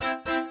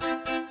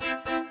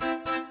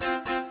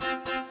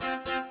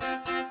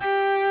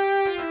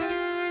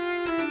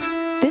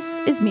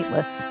is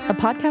Meatless, a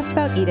podcast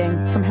about eating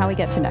from how we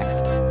get to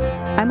next.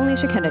 I'm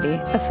Alicia Kennedy,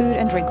 a food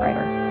and drink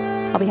writer.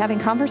 I'll be having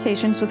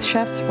conversations with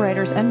chefs,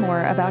 writers, and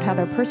more about how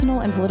their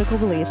personal and political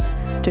beliefs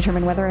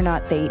determine whether or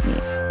not they eat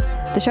meat.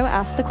 The show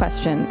asks the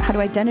question, how do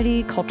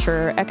identity,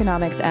 culture,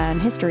 economics,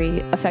 and history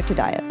affect a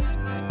diet?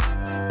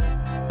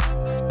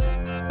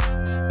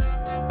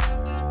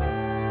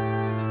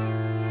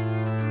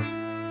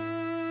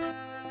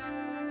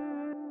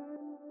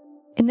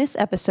 In this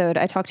episode,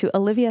 I talk to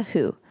Olivia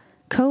Hu,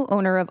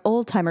 co-owner of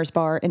Old Timers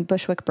Bar in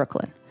Bushwick,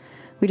 Brooklyn.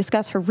 We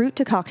discuss her route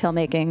to cocktail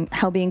making,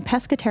 how being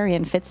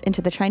pescatarian fits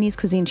into the Chinese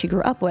cuisine she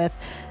grew up with,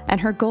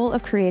 and her goal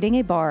of creating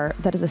a bar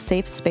that is a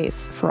safe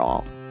space for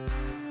all.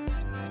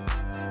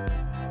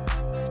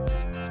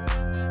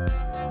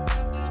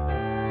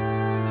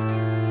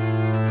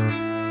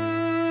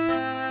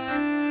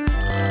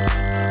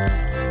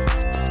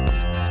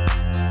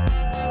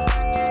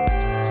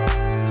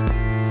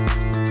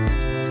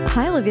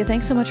 Hi, Olivia.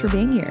 Thanks so much for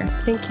being here.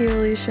 Thank you,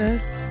 Alicia.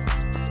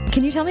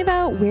 Can you tell me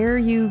about where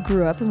you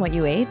grew up and what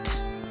you ate?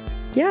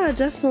 Yeah,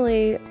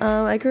 definitely.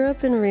 I grew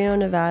up in Reno,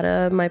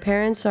 Nevada. My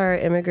parents are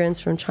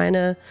immigrants from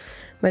China.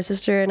 My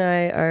sister and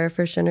I are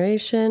first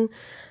generation.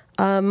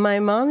 My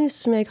mom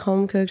used to make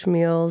home-cooked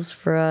meals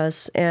for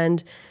us,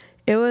 and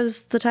it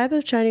was the type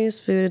of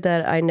Chinese food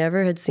that I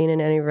never had seen in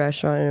any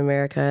restaurant in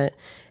America.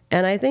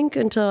 And I think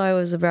until I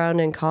was around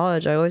in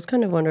college, I always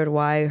kind of wondered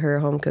why her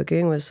home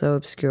cooking was so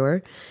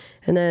obscure.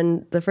 And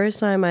then the first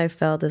time I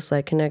felt this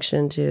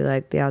connection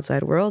to the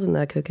outside world and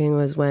that cooking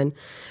was when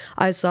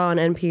I saw on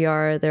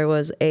NPR there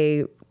was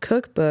a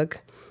cookbook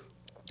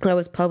that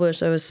was published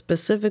that was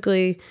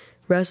specifically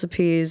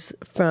recipes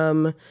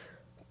from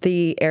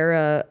the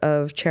era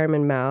of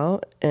Chairman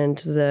Mao and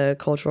the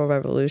Cultural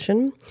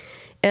Revolution.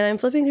 And I'm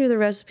flipping through the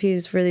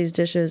recipes for these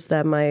dishes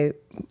that my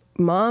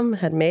mom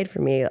had made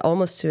for me,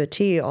 almost to a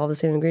T, all the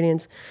same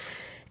ingredients.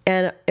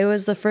 And it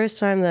was the first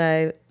time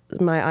that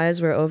my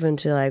eyes were open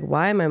to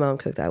why my mom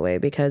cooked that way,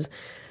 because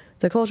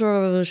the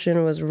Cultural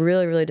Revolution was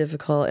really, really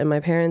difficult, and my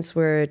parents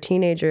were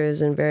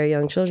teenagers and very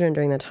young children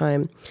during that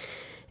time.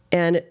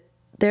 And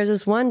there's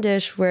this one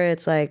dish where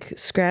it's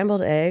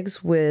scrambled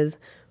eggs with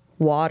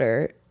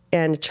water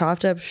and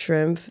chopped up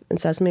shrimp and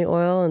sesame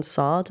oil and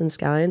salt and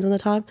scallions on the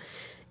top,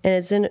 and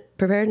it's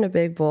prepared in a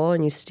big bowl,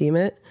 and you steam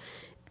it,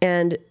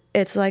 and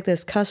it's like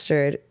this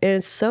custard, and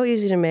it's so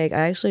easy to make.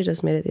 I actually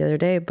just made it the other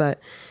day, but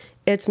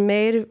it's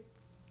made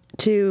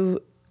to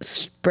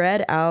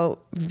spread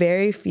out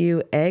very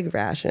few egg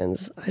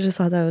rations. I just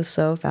thought that was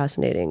so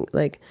fascinating.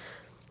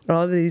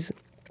 All of these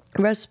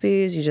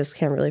recipes, you just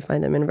can't really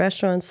find them in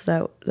restaurants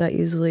that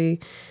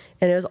easily.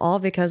 And it was all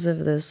because of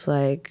this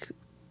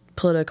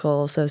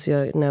political,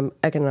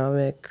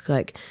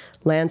 socioeconomic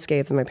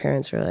landscape that my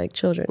parents were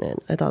children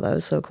in. I thought that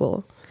was so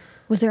cool.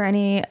 Was there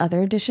any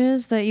other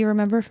dishes that you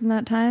remember from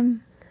that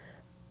time?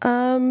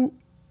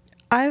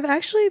 I've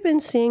actually been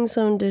seeing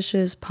some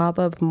dishes pop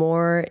up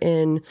more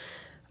in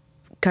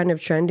kind of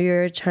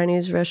trendier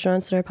Chinese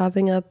restaurants that are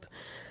popping up.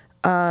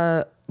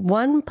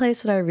 One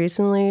place that I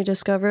recently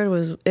discovered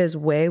is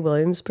Wei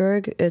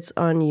Williamsburg. It's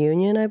on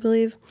Union, I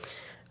believe.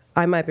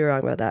 I might be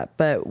wrong about that.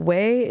 But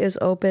Wei is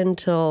open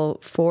till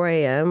 4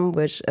 a.m.,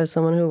 which as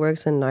someone who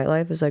works in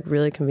nightlife is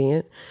really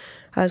convenient.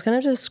 I was kind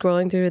of just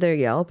scrolling through their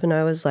Yelp, and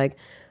I was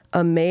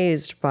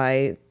amazed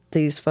by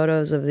these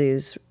photos of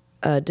these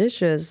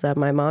dishes that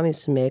my mom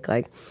used to make.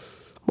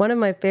 One of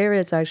my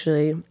favorites,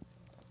 actually,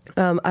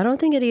 I don't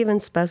think it even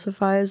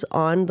specifies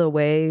on the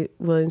Wei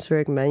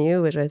Williamsburg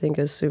menu, which I think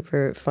is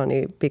super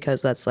funny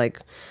because that's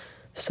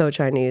so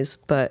Chinese,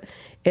 but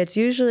it's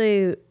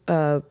usually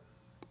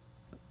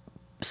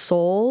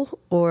sole,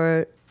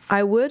 or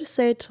I would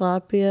say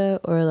tilapia,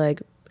 or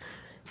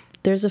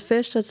there's a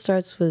fish that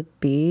starts with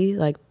B,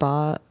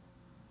 ba.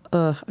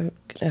 I'm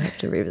gonna have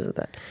to revisit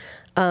that.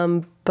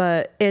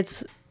 But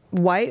it's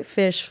white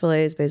fish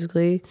fillets,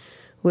 basically,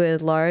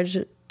 with large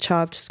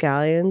chopped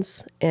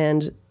scallions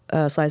and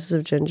slices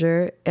of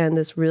ginger and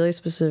this really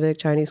specific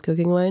Chinese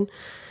cooking wine.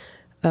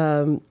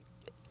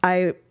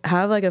 I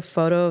have a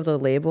photo of the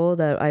label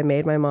that I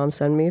made my mom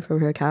send me from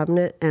her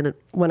cabinet, and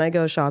when I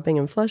go shopping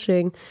in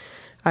Flushing,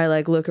 I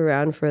look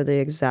around for the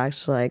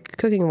exact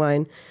cooking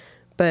wine.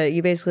 But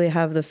you basically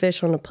have the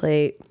fish on a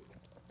plate.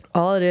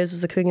 All it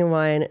is the cooking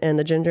wine and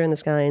the ginger and the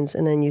scallions,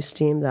 and then you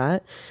steam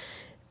that.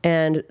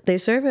 And they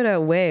serve it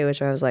at Wei,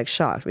 which I was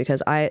shocked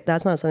because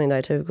that's not something that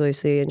I typically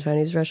see in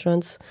Chinese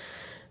restaurants.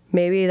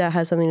 Maybe that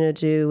has something to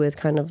do with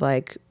kind of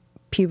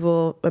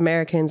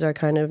Americans are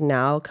kind of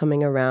now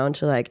coming around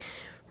to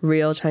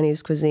real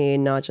Chinese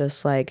cuisine, not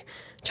just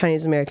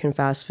Chinese American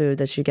fast food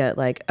that you get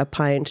a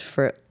pint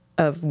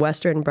of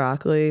Western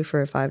broccoli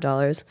for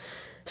 $5.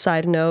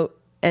 Side note,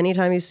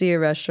 anytime you see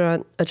a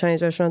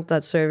Chinese restaurant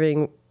that's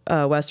serving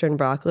Western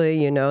broccoli,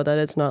 you know that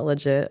it's not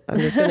legit. I'm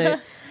just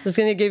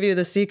gonna give you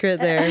the secret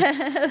there.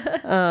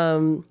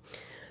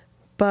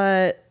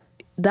 But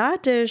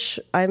that dish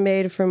I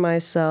made for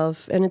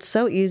myself, and it's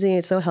so easy,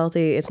 it's so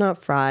healthy. It's not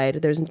fried.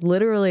 There's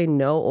literally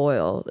no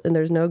oil and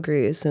there's no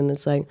grease, and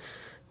it's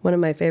one of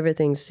my favorite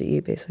things to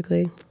eat,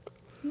 basically.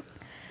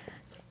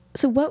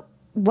 So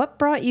what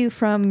brought you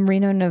from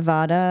Reno,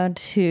 Nevada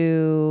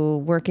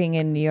to working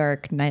in New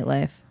York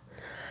nightlife?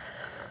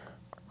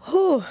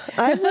 Oh,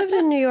 I've lived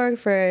in New York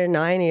for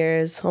 9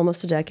 years,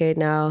 almost a decade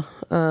now.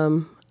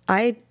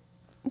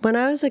 When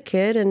I was a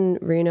kid in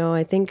Reno,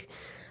 I think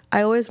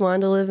I always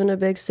wanted to live in a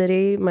big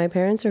city. My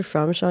parents are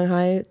from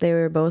Shanghai. They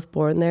were both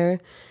born there,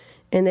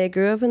 and they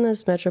grew up in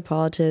this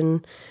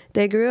metropolitan.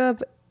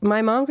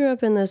 My mom grew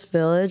up in this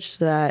village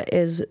that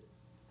is,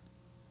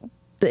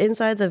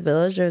 inside the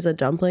village, there's a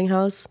dumpling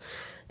house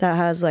that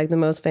has like the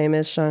most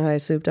famous Shanghai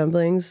soup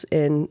dumplings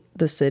in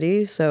the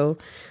city. So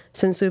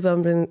since soup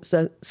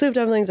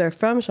dumplings are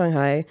from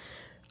Shanghai,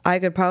 I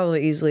could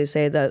probably easily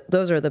say that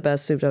those are the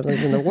best soup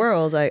dumplings in the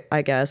world,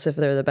 I guess, if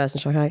they're the best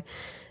in Shanghai.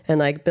 And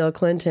like Bill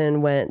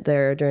Clinton went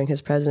there during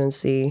his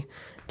presidency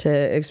to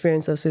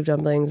experience those soup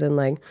dumplings, and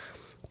like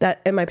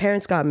that. And my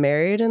parents got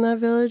married in that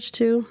village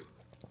too.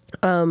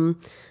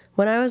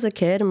 When I was a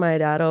kid, my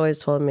dad always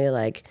told me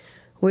like,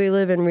 we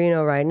live in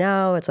Reno right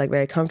now. It's like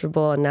very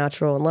comfortable and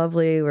natural and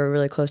lovely. We're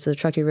really close to the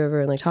Truckee River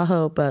and Lake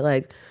Tahoe. But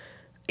like,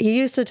 he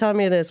used to tell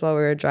me this while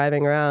we were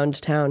driving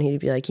around town. He'd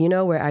be like,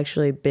 we're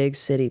actually big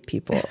city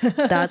people.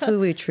 That's who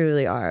we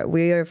truly are.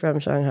 We are from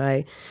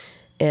Shanghai.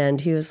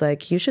 And he was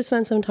like, you should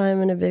spend some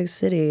time in a big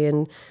city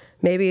and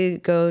maybe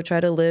go try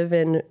to live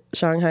in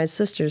Shanghai's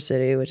sister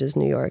city, which is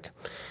New York.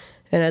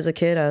 And as a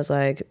kid, I was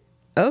like,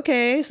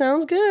 okay,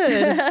 sounds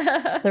good.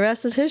 The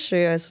rest is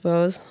history, I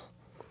suppose.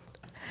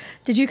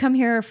 Did you come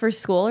here for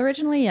school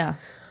originally? Yeah.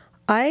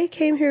 I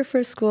came here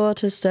for school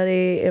to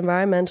study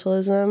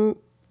environmentalism,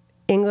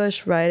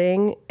 English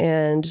writing,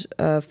 and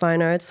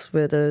fine arts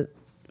with a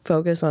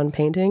focus on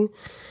painting,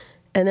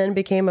 and then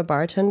became a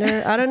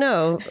bartender. I don't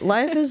know.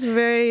 Life is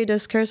very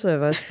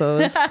discursive, I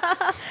suppose.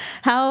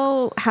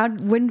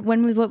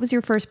 What was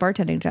your first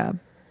bartending job?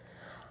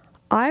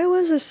 I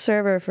was a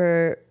server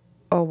for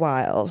a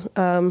while.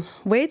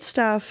 Wait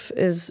staff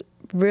is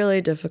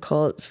really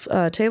difficult.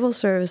 Table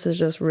service is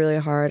just really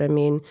hard. I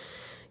mean,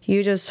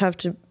 you just have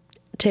to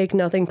take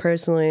nothing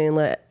personally and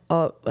let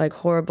all like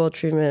horrible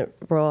treatment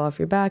roll off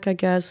your back, I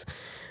guess.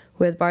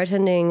 With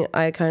bartending,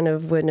 I kind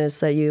of witnessed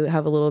that you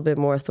have a little bit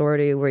more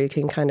authority where you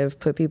can kind of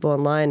put people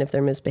in line if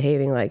they're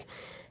misbehaving, like,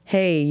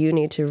 hey, you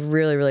need to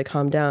really, really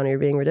calm down. You're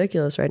being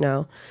ridiculous right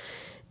now.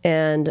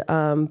 And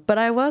but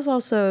I was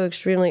also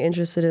extremely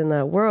interested in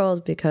that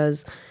world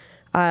because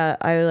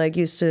I like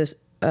used to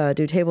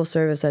do table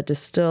service at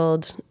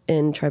Distilled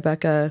in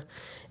Tribeca,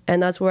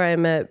 and that's where I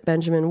met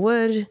Benjamin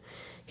Wood.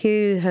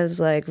 He has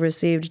like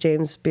received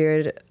James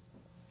Beard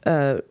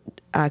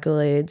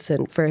accolades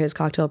and for his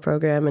cocktail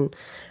program, and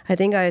I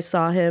think I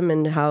saw him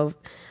and how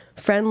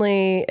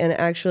friendly and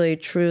actually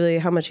truly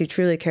how much he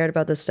truly cared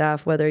about the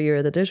staff, whether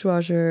you're the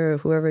dishwasher or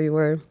whoever you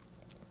were.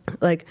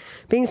 Like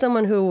being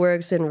someone who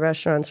works in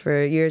restaurants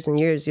for years and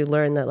years, you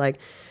learn that like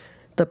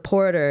the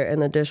porter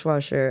and the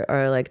dishwasher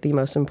are like the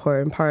most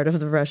important part of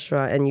the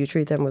restaurant, and you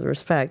treat them with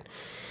respect.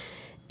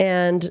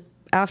 And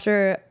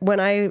when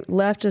I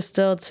left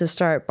Distilled to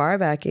start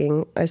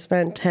barbacking, I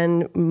spent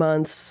 10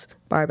 months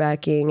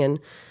barbacking, and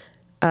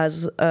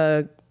as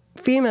a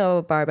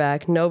female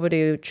barback,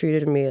 nobody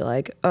treated me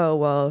like, oh,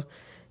 well,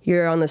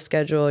 you're on the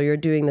schedule, you're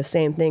doing the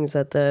same things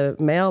that the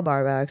male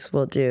barbacks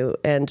will do.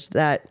 And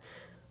that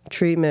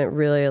treatment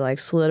really like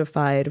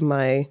solidified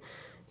my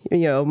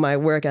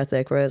work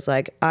ethic, where it's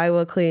like, I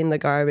will clean the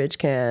garbage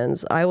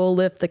cans, I will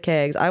lift the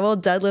kegs, I will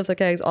deadlift the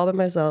kegs all by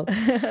myself.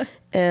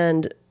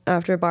 And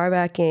after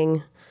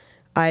barbacking,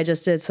 I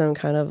just did some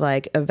kind of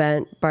like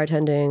event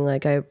bartending.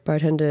 Like I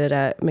bartended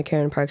at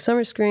McCarran Park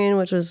Summer Screen,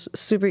 which was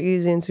super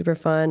easy and super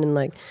fun. And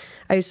like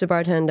I used to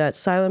bartend at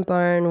Silent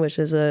Barn, which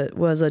was a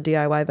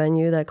DIY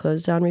venue that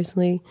closed down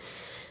recently.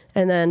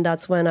 And then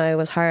that's when I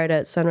was hired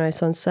at Sunrise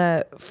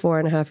Sunset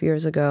 4.5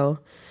 years ago.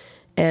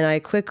 And I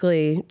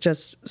quickly,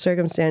 just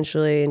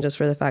circumstantially, and just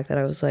for the fact that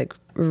I was like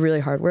a really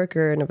hard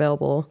worker and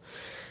available,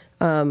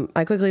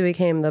 I quickly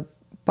became the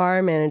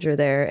bar manager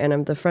there, and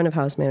I'm the front of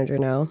house manager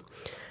now.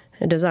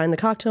 I designed the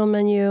cocktail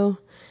menu,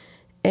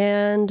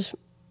 and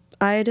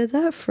I did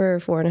that for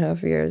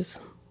 4.5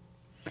 years.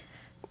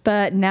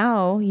 But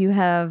now you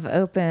have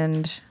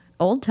opened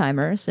Old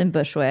Timers in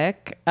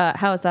Bushwick.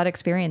 How has that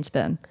experience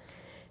been?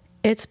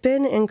 It's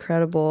been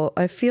incredible.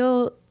 I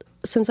feel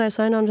since I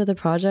signed on to the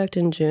project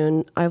in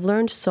June, I've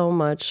learned so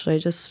much. I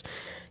just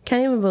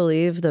can't even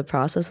believe the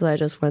process that I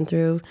just went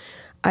through.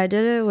 I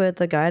did it with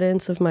the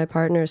guidance of my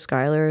partner,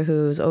 Skylar,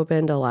 who's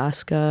opened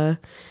Alaska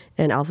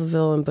and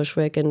Alphaville and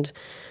Bushwick. And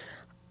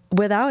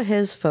without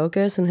his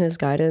focus and his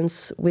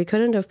guidance, we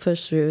couldn't have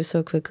pushed through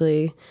so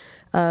quickly.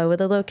 With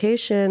the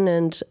location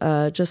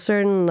and just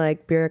certain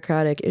like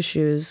bureaucratic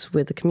issues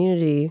with the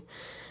community,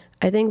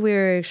 I think we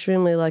were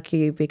extremely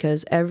lucky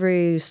because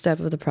every step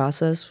of the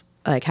process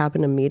like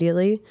happened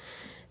immediately.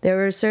 There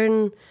were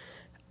certain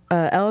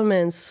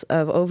elements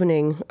of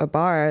opening a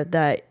bar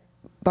that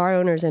bar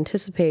owners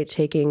anticipate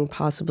taking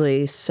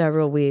possibly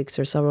several weeks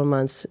or several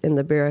months in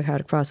the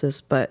bureaucratic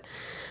process, but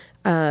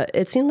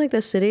it seemed like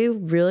the city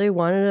really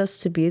wanted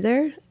us to be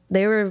there.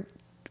 They were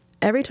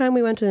every time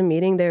we went to a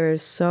meeting, they were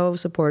so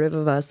supportive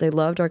of us. They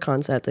loved our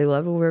concept. They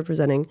loved what we were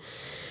presenting.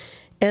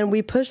 And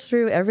we pushed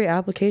through every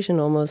application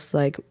almost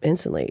like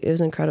instantly. It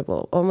was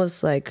incredible.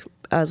 Almost like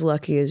as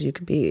lucky as you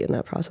could be in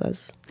that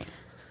process.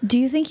 Do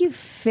you think you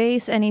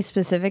face any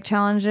specific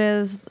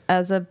challenges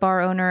as a bar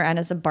owner and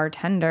as a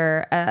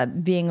bartender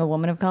being a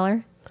woman of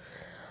color?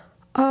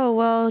 Oh,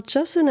 well,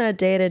 just in a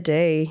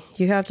day-to-day,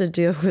 you have to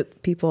deal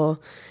with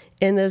people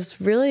in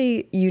this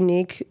really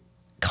unique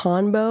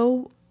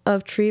combo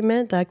of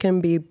treatment that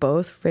can be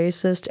both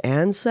racist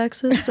and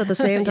sexist at the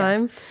same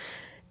time.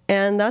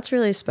 And that's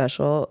really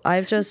special.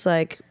 I've just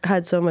like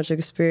had so much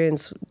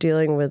experience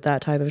dealing with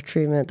that type of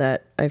treatment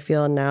that I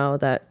feel now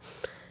that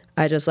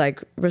I just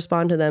like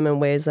respond to them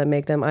in ways that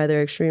make them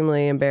either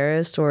extremely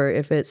embarrassed, or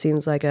if it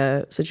seems like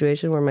a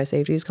situation where my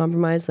safety is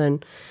compromised,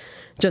 then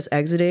just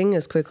exiting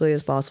as quickly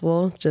as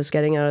possible, just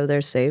getting out of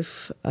there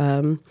safe.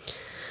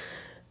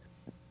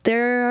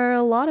 There are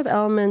a lot of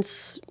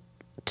elements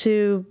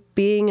to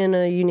being in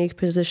a unique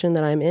position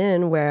that I'm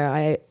in, where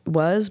I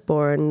was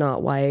born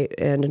not white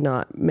and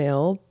not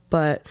male,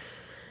 but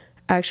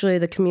actually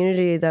the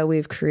community that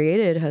we've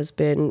created has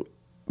been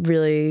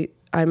really,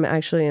 I'm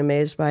actually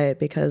amazed by it,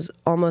 because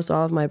almost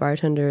all of my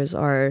bartenders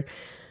are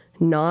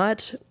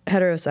not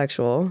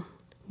heterosexual,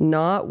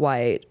 not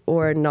white,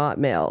 or not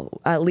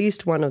male. At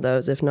least one of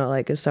those, if not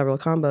like several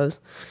combos.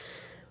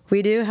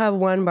 We do have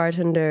one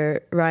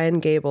bartender, Ryan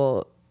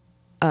Gable.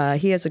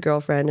 He has a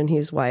girlfriend and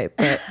he's white,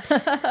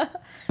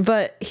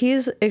 but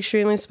he's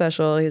extremely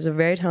special. He's a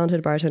very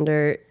talented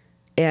bartender,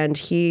 and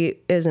he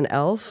is an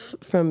elf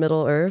from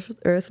Middle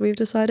Earth, we've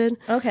decided.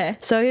 Okay.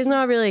 So he's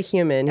not really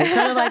human. He's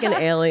kind of like an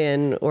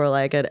alien, or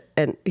like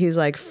and he's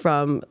like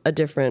from a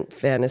different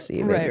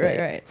fantasy, basically.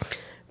 Right.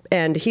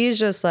 And he's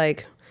just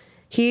like,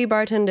 he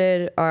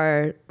bartended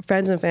our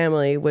friends and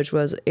family, which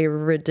was a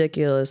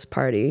ridiculous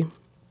party.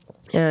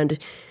 And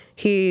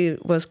he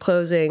was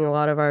closing a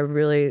lot of our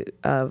really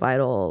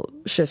vital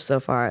shifts so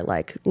far,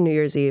 like New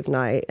Year's Eve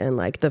night and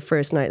like the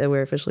first night that we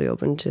were officially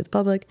open to the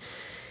public.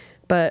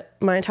 But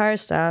my entire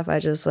staff, I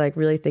just like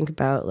really think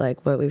about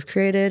like what we've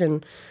created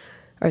and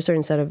our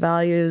certain set of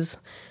values.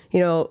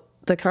 You know,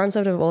 the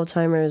concept of old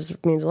timers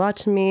means a lot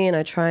to me, and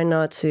I try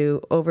not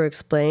to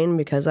over-explain,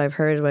 because I've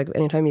heard like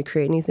anytime you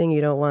create anything, you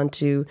don't want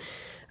to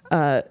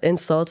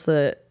insult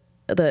the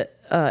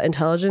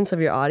intelligence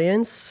of your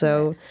audience.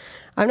 So right.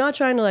 I'm not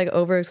trying to like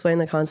over-explain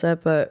the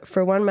concept, but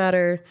for one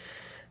matter,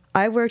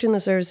 I've worked in the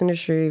service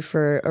industry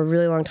for a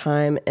really long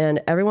time,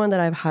 and everyone that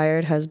I've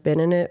hired has been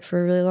in it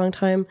for a really long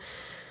time.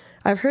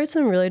 I've heard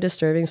some really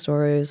disturbing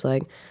stories,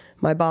 like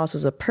my boss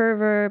was a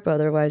pervert, but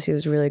otherwise he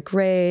was really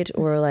great.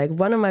 Or like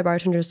one of my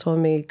bartenders told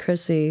me,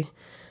 Chrissy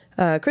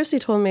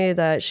told me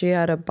that she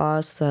had a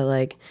boss that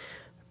like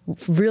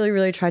really,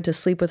 really tried to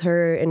sleep with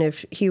her. And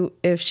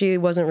if she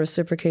wasn't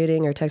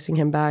reciprocating or texting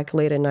him back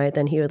late at night,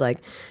 then he would like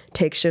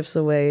take shifts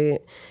away.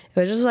 It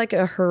was just like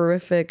a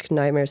horrific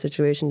nightmare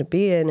situation to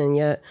be in. And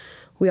yet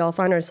we all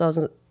find ourselves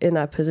in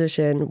that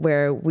position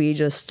where we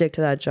just stick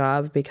to that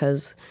job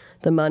because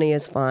the money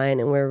is fine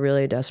and we're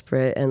really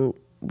desperate and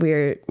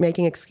we're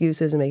making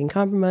excuses and making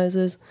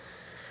compromises.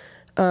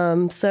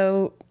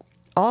 So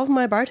all of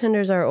my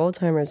bartenders are old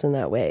timers in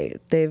that way.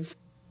 They've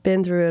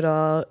been through it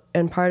all.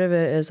 And part of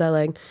it is that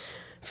like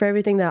for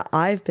everything that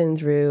I've been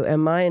through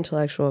and my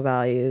intellectual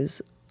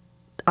values,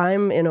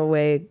 I'm in a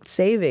way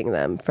saving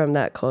them from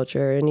that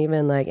culture. And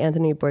even like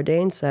Anthony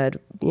Bourdain said,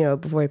 you know,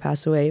 before he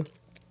passed away,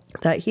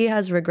 that he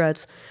has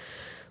regrets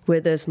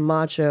with this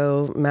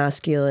macho,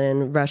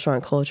 masculine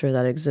restaurant culture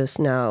that exists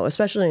now,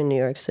 especially in New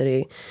York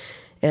City,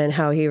 and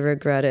how he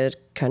regretted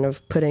kind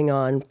of putting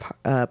on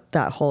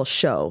that whole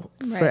show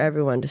for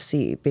everyone to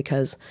see.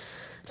 Because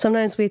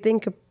sometimes we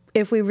think,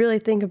 if we really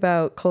think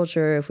about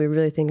culture, if we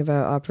really think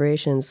about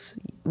operations,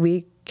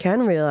 we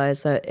can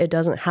realize that it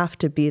doesn't have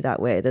to be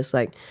that way. This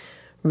like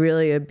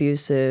really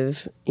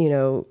abusive, you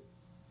know,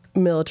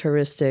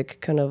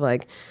 militaristic kind of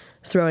like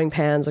throwing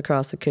pans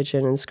across the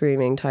kitchen and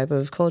screaming type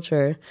of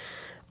culture.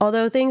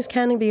 Although things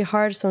can be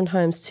hard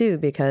sometimes too,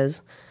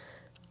 because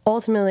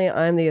ultimately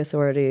I'm the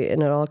authority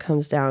and it all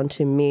comes down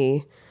to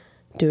me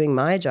doing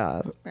my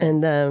job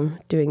and them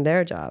doing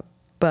their job.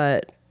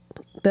 But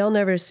they'll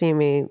never see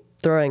me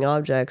throwing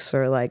objects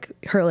or like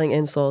hurling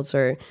insults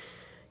or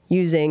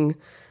using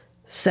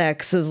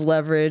sex as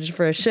leverage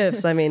for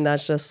shifts. I mean,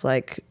 that's just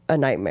like a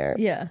nightmare.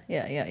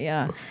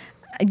 Yeah.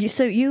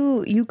 So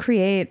you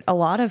create a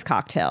lot of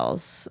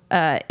cocktails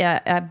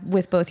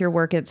with both your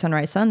work at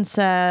Sunrise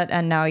Sunset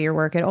and now your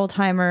work at Old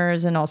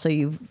Timers, and also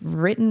you've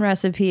written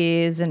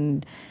recipes,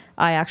 and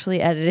I actually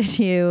edited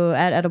you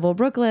at Edible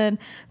Brooklyn.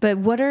 But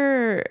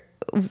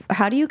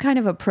how do you kind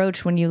of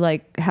approach when you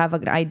like have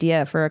an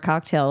idea for a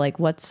cocktail? Like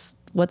what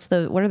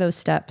are those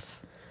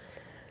steps?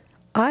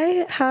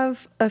 I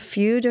have a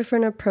few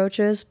different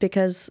approaches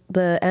because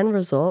the end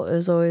result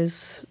is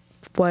always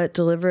what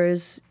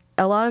delivers.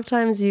 A lot of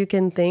times you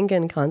can think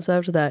in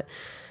concept that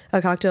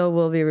a cocktail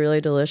will be really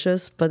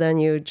delicious, but then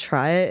you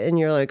try it and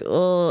you're like,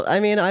 oh,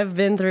 I mean, I've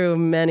been through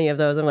many of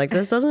those. I'm like,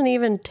 this doesn't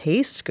even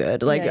taste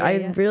good. Like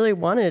I really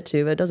wanted it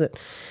to, but it doesn't.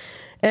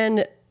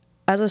 And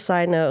as a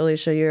side note,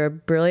 Alicia, you're a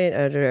brilliant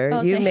editor.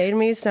 Oh, you thanks. made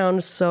me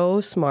sound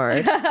so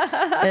smart,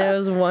 and it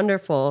was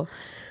wonderful.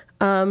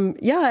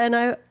 Yeah,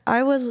 and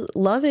I was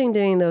loving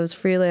doing those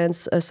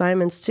freelance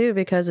assignments too,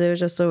 because it was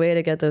just a way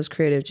to get those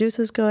creative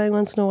juices going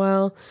once in a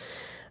while.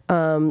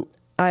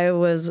 I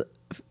was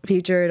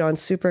featured on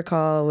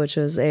Supercall, which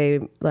is a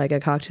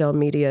cocktail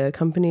media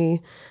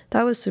company.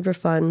 That was super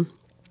fun.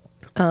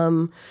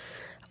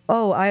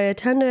 I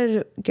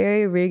attended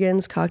Gary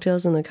Regan's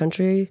Cocktails in the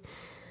Country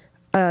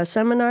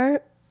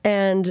seminar,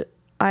 and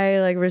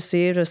I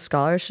received a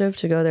scholarship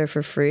to go there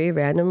for free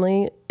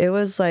randomly. It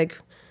was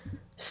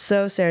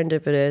so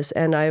serendipitous,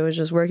 and I was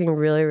just working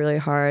really, really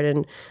hard.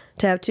 And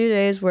to have 2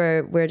 days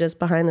where we're just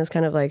behind this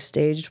kind of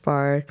staged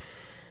bar,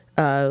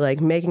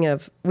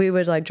 we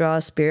would draw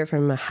a spirit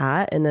from a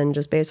hat, and then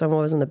just based on what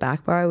was in the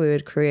back bar, we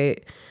would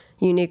create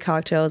unique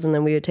cocktails, and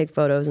then we would take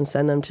photos and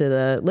send them to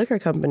the liquor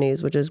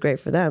companies, which is great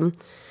for them.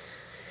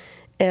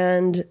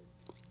 And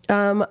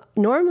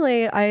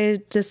normally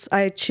I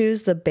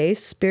choose the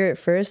base spirit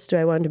first. Do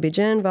I want it to be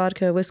gin,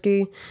 vodka,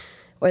 whiskey?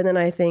 And then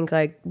I think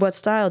what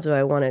style do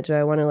I want it? Do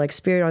I want it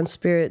spirit on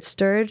spirit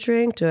stirred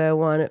drink? Do I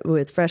want it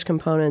with fresh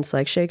components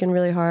shaken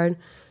really hard?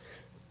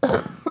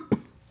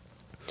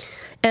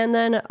 And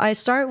then I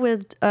start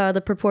with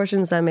the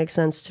proportions that make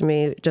sense to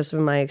me just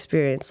from my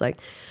experience.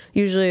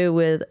 Usually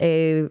with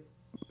a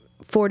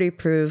 40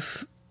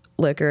 proof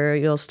liquor,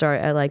 you'll start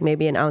at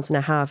maybe 1.5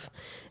 ounces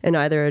and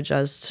either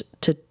adjust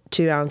to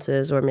 2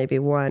 ounces or maybe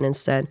 1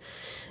 instead.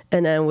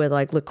 And then with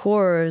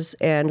liqueurs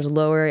and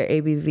lower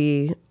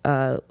ABV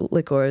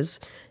liqueurs,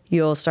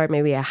 you'll start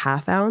maybe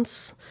 1/2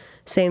 ounce.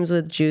 Same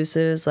with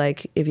juices,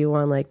 if you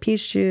want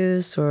peach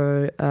juice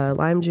or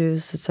lime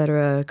juice,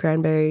 etc.,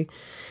 cranberry.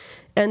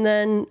 And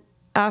then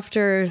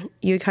after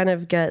you kind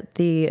of get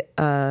the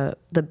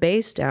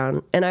base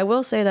down, and I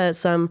will say that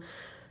some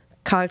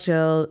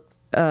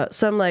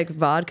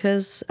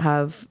vodkas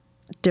have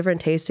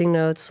different tasting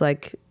notes.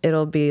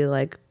 It'll be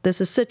this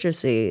is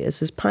citrusy,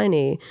 this is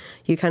piney.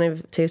 You kind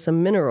of taste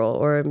some mineral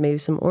or maybe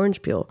some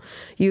orange peel.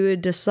 You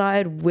would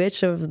decide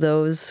which of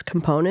those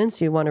components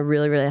you want to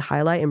really, really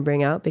highlight and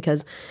bring out,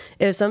 because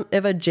if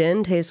a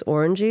gin tastes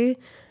orangey,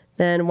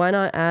 then why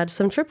not add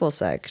some triple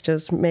sec?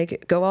 Just make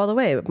it go all the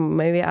way.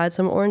 Maybe add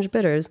some orange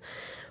bitters.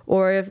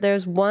 Or if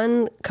there's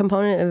one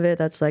component of it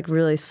that's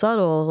really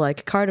subtle,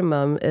 like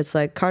cardamom, it's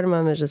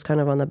cardamom is just kind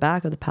of on the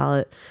back of the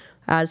palate.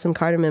 Add some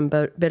cardamom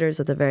bitters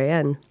at the very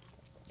end.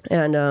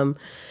 And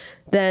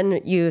then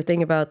you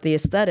think about the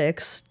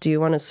aesthetics. Do you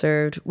want it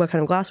served? What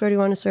kind of glassware do you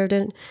want it served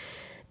in?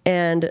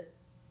 And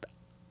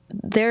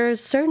there's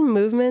certain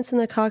movements in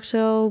the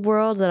cocktail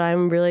world that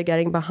I'm really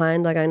getting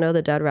behind. I know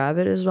the Dead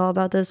Rabbit is all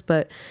about this,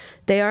 but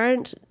they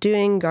aren't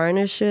doing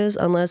garnishes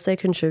unless they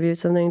contribute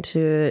something to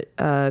it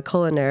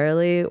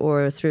culinarily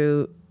or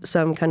through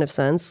some kind of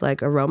sense,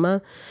 like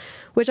aroma,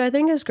 which I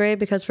think is great,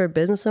 because for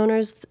business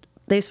owners,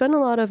 they spend a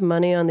lot of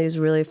money on these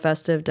really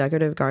festive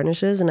decorative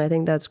garnishes, and I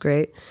think that's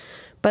great.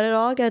 But it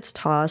all gets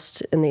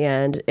tossed in the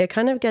end. It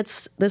kind of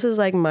gets, this is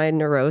my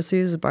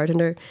neuroses as a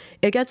bartender,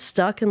 it gets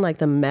stuck in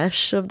the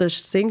mesh of the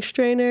sink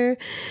strainer,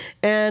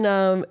 and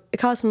it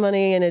costs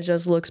money and it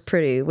just looks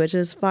pretty, which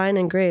is fine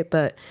and great,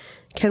 but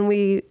can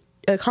we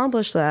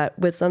accomplish that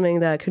with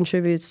something that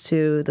contributes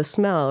to the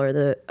smell or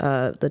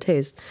the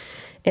taste?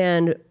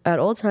 And at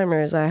Old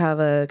Timers, I have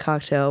a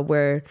cocktail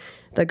where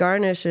the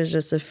garnish is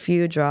just a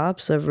few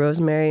drops of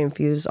rosemary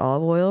infused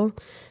olive oil.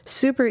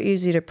 Super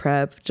easy to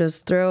prep.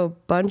 Just throw a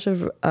bunch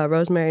of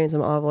rosemary and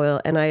some olive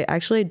oil, and I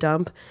actually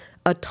dump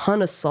a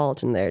ton of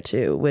salt in there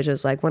too, which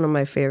is one of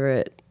my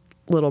favorite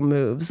little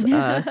moves.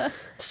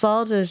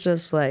 Salt is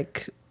just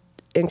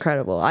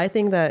incredible. I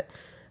think that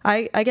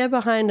I get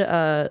behind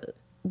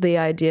the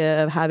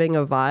idea of having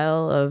a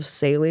vial of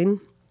saline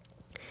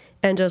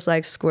and just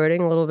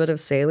squirting a little bit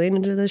of saline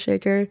into the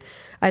shaker.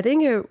 I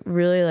think it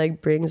really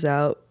brings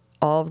out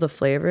all of the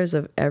flavors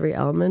of every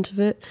element of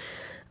it.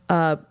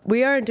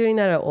 We aren't doing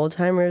that at Old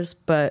Timers,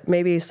 but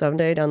maybe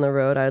someday down the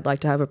road, I'd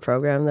like to have a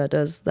program that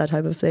does that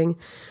type of thing.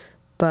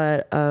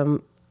 But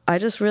I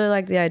just really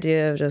like the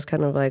idea of just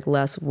kind of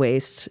less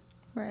waste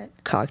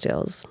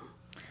cocktails.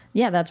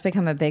 Yeah, that's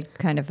become a big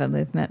kind of a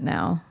movement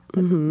now.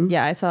 Mm-hmm.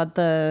 Yeah, I saw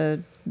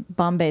the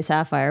Bombay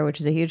Sapphire, which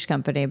is a huge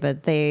company,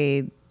 but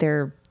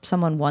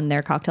someone won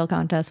their cocktail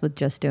contest with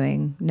just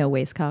doing no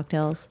waste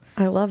cocktails.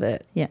 I love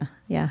it. Yeah,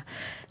 yeah.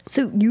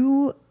 So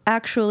you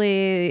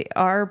actually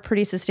are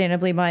pretty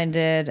sustainably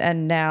minded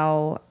and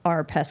now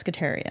are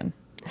pescatarian.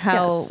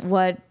 Yes.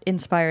 What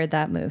inspired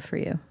that move for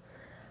you?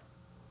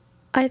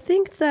 I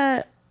think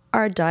that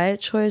our diet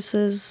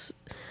choices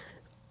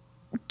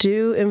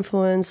do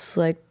influence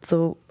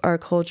our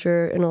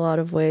culture in a lot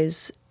of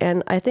ways.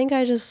 And I think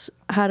I just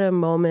had a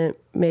moment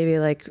maybe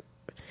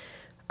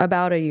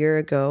about a year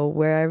ago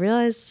where I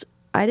realized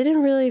I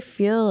didn't really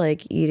feel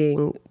like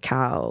eating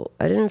cow.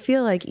 I didn't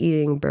feel like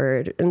eating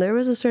bird. And there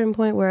was a certain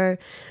point where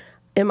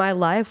in my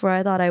life where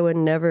I thought I would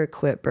never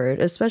quit bird,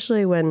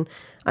 especially when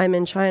I'm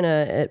in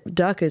China.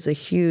 Duck is a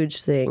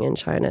huge thing in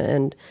China,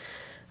 and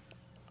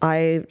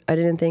I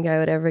didn't think I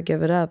would ever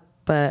give it up.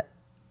 But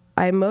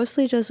I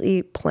mostly just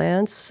eat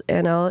plants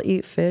and I'll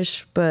eat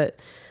fish, but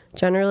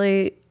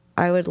generally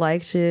I would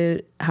like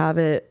to have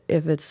it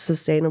if it's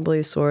sustainably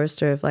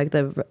sourced or if like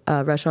the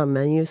restaurant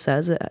menu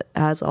says it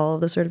has all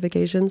of the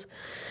certifications.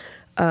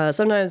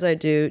 Sometimes I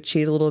do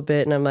cheat a little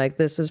bit and I'm like,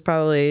 this is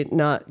probably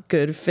not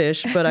good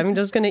fish, but I'm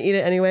just going to eat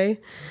it anyway.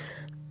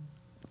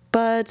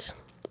 But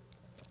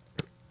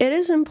it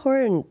is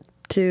important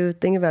to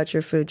think about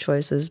your food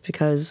choices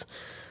because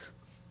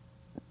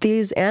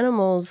these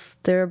animals,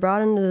 they're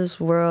brought into this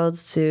world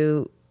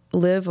to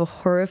live a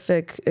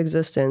horrific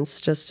existence,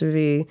 just to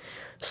be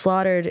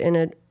slaughtered in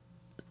an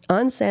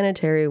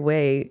unsanitary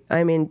way.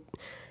 I mean,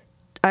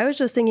 I was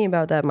just thinking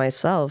about that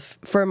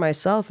for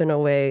myself in a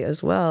way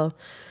as well,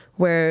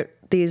 where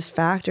these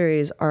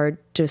factories are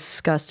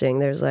disgusting.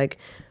 There's like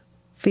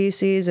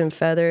feces and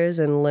feathers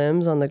and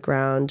limbs on the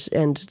ground,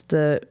 and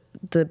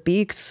the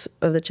beaks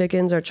of the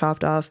chickens are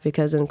chopped off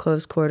because in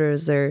close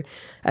quarters they're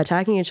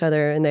attacking each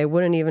other, and they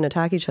wouldn't even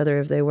attack each other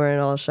if they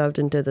weren't all shoved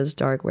into this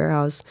dark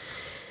warehouse.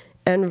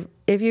 And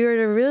if you were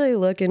to really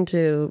look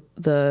into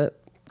the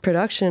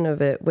production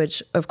of it,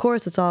 which of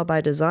course it's all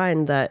by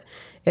design, that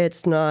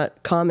it's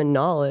not common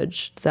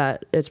knowledge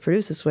that it's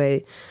produced this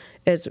way.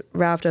 It's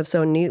wrapped up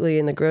so neatly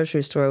in the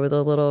grocery store with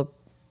a little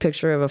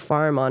picture of a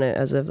farm on it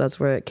as if that's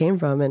where it came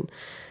from. And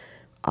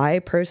I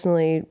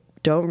personally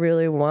don't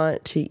really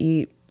want to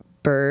eat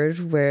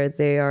bird where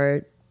they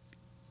are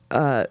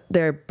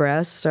their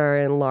breasts are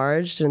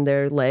enlarged and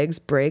their legs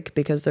break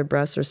because their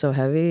breasts are so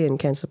heavy and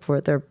can't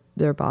support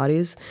their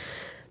bodies.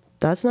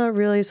 That's not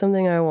really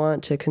something I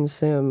want to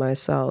consume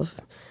myself.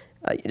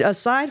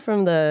 Aside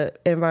from the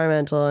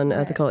environmental and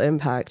ethical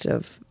impact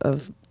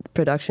of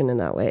production in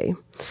that way.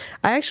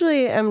 I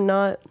actually am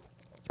not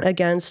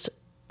against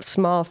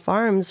small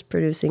farms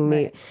producing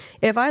meat. Right.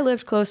 If I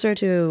lived closer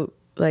to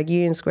like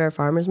Union Square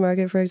Farmers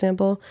Market, for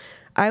example,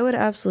 I would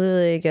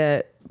absolutely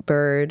get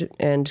bird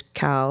and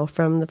cow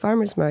from the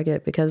farmers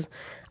market because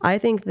I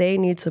think they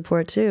need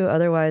support too.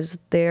 Otherwise,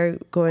 they're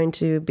going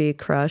to be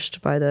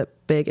crushed by the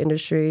big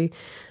industry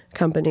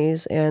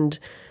companies. And,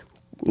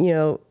 you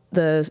know,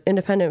 the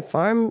independent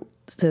farm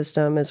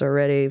system is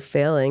already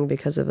failing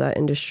because of that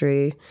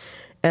industry.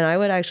 And I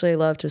would actually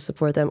love to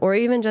support them, or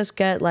even just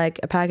get like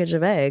a package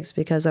of eggs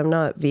because I'm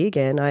not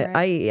vegan.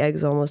 I eat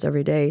eggs almost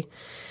every day.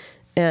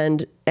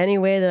 And any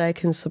way that I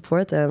can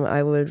support them,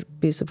 I would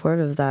be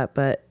supportive of that.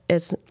 But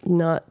it's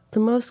not the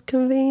most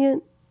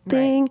convenient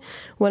thing. Right.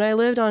 When I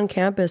lived on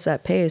campus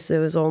at Pace, it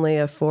was only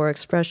a 4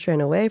 express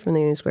train away from the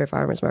Union Square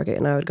Farmers Market,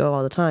 and I would go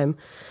all the time.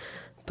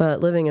 But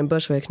living in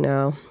Bushwick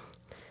now,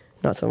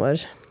 not so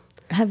much.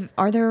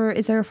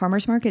 Is there a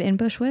farmers market in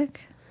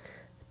Bushwick?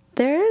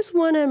 There is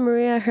one at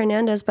Maria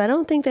Hernandez, but I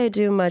don't think they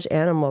do much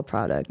animal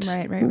product.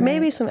 Right.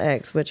 Maybe some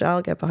eggs, which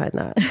I'll get behind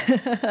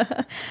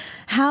that.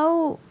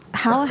 How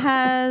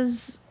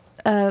has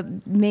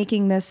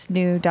making this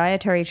new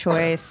dietary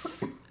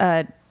choice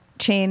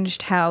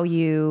changed how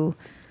you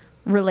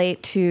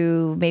relate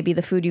to maybe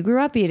the food you grew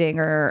up eating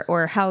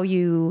or how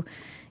you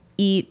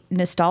eat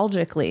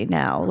nostalgically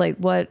now? Like,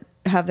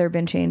 have there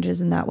been changes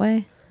in that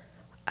way?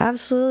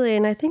 Absolutely.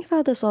 And I think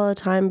about this all the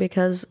time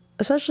because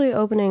especially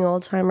opening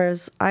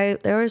Old-Timers, there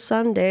were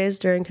some days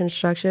during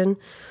construction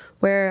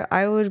where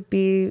I would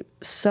be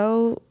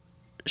so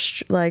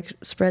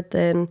spread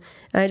thin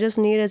and I just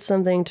needed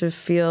something to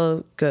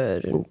feel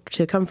good and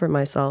to comfort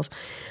myself.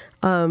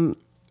 And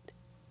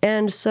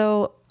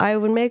so I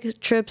would make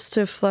trips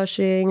to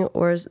Flushing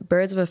or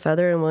Birds of a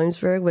Feather in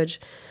Williamsburg, which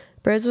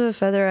Birds of a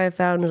Feather I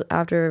found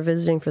after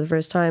visiting for the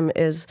first time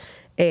is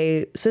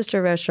a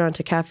sister restaurant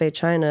to Cafe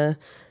China,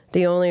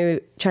 the only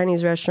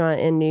Chinese restaurant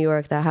in New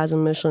York that has a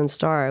Michelin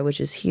star,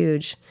 which is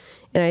huge.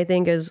 And I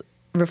think is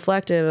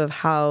reflective of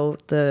how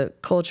the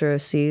culture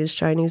sees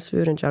Chinese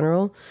food in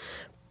general.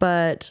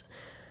 But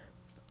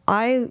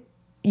I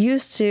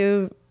used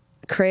to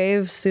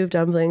crave soup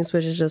dumplings,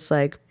 which is just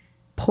like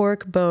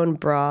pork bone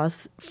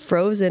broth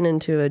frozen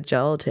into a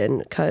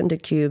gelatin, cut into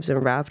cubes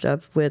and wrapped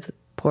up with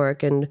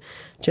pork and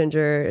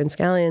ginger and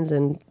scallions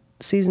and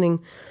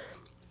seasoning.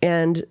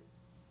 And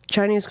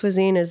Chinese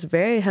cuisine is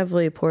very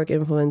heavily pork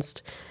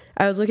influenced.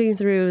 I was looking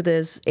through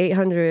this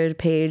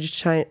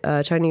 800-page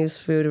Chinese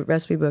food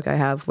recipe book I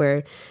have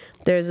where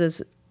there's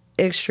this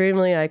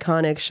extremely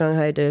iconic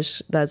Shanghai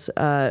dish that's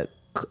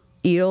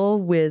eel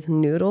with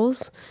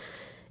noodles.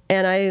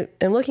 And I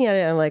am looking at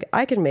it, I'm like,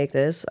 I can make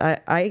this.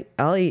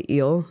 I'll eat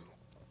eel.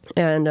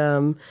 And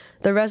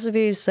the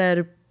recipe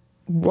said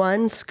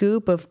 1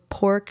 scoop of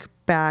pork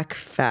back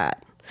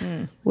fat,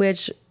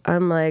 which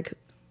I'm like,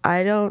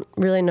 I don't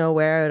really know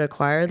where I would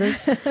acquire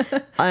this.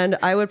 And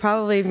I would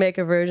probably make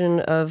a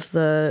version of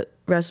the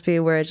recipe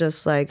where it's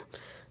just like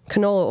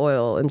canola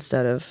oil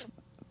instead of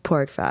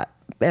pork fat.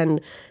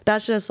 And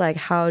that's just like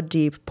how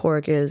deep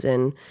pork is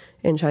in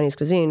Chinese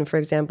cuisine. For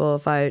example,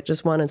 if I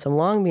just wanted some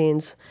long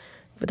beans,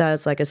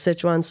 that's like a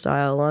Sichuan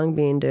style long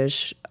bean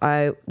dish,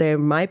 there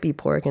might be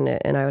pork in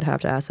it and I would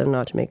have to ask them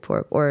not to make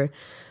pork. Or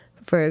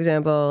for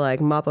example, like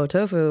mapo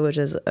tofu, which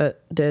is a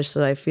dish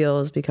that I feel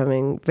is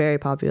becoming very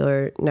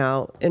popular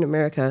now in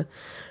America.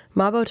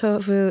 Mapo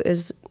tofu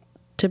is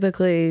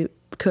typically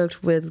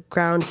cooked with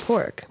ground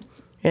pork.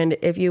 And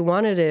if you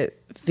wanted it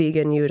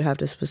vegan, you would have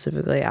to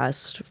specifically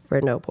ask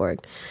for no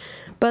pork.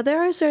 But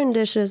there are certain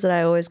dishes that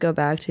I always go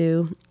back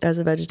to as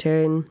a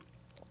vegetarian.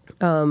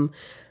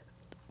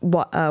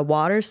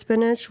 Water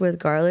spinach with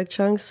garlic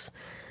chunks.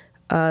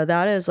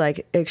 That is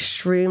like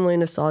extremely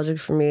nostalgic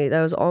for me.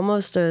 That was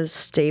almost a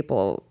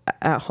staple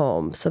at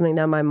home, something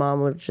that my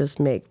mom would just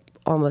make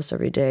almost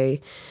every day.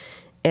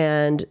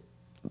 And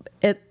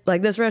it,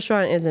 like, this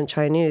restaurant isn't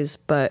Chinese,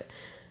 but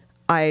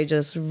I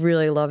just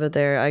really love it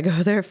there. I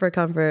go there for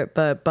comfort.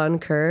 But Bun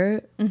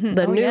Cur,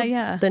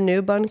 the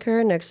new Bun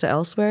Cur next to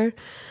Elsewhere,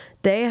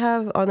 they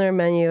have on their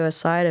menu a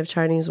side of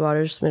Chinese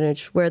water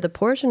spinach where the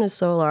portion is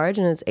so large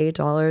and it's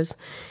 $8.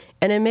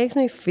 And it makes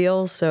me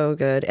feel so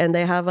good. And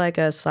they have like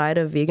a side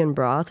of vegan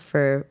broth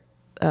for,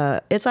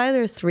 it's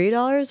either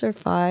 $3 or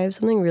 $5,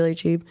 something really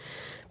cheap.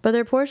 But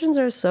their portions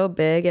are so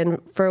big. And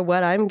for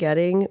what I'm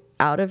getting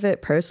out of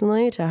it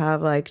personally, to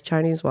have like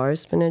Chinese water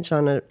spinach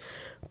on a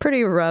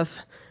pretty rough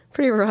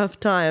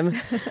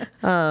time,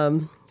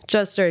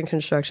 just during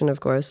construction, of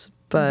course.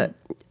 But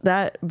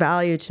that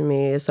value to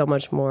me is so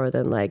much more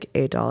than like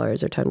 $8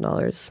 or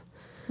 $10.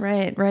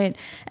 Right.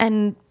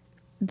 And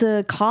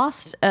the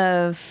cost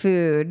of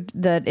food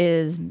that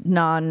is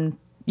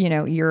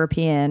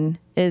European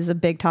is a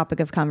big topic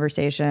of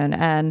conversation.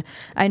 And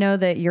I know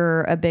that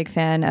you're a big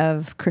fan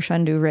of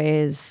Crescendu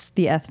Ray's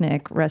The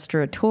Ethnic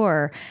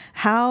Restaurateur.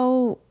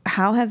 How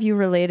have you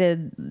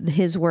related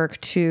his work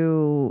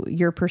to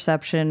your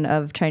perception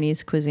of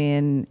Chinese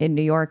cuisine in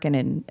New York and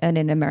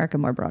in America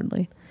more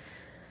broadly?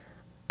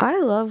 I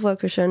love what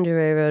Crescendu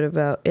Ray wrote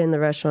about in The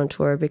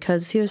Restaurateur,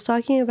 because he was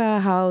talking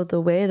about how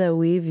the way that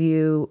we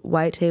view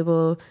white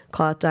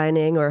tablecloth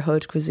dining, or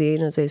haute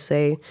cuisine, as they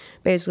say,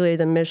 basically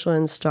the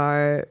Michelin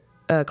star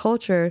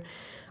culture,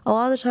 a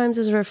lot of the times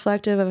is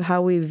reflective of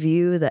how we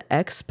view the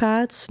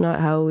expats,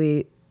 not how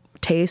we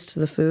taste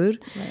the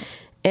food. Right.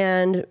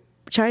 And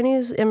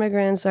Chinese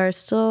immigrants are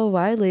still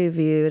widely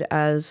viewed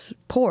as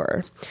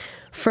poor.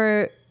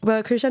 For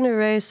what Crescendu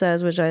Ray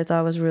says, which I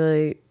thought was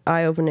really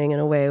eye-opening in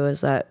a way,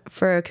 was that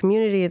for a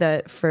community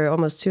that for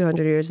almost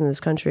 200 years in this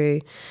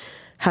country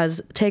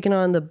has taken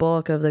on the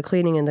bulk of the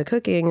cleaning and the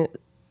cooking,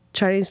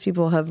 Chinese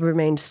people have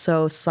remained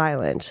so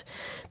silent,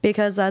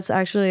 because that's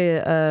actually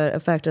an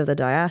effect of the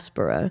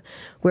diaspora.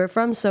 We're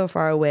from so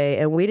far away,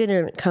 and we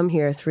didn't come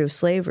here through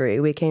slavery.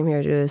 We came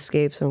here to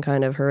escape some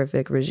kind of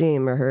horrific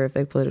regime or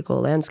horrific political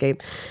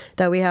landscape,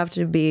 that we have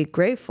to be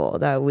grateful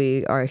that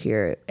we are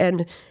here.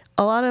 And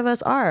a lot of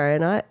us are,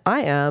 and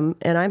I am,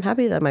 and I'm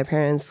happy that my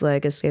parents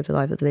like escaped the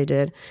life that they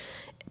did.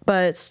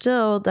 But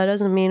still, that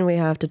doesn't mean we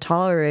have to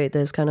tolerate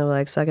this kind of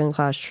like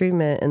second-class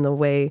treatment in the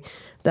way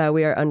that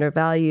we are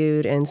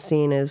undervalued and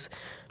seen as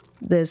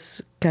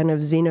this kind of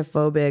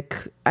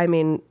xenophobic. I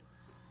mean,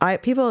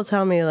 people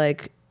tell me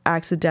like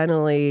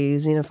accidentally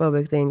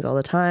xenophobic things all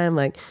the time.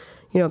 Like,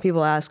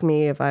 people ask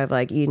me if I've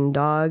like eaten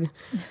dog,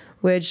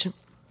 which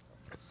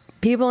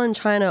people in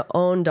China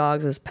own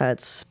dogs as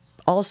pets.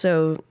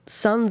 Also,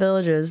 some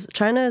villages,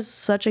 China is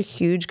such a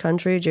huge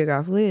country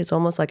geographically, it's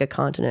almost like a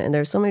continent, and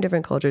there's so many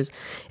different cultures.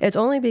 It's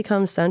only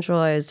become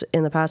centralized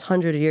in the past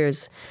 100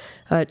 years.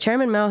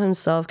 Chairman Mao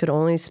himself could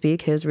only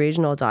speak his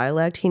regional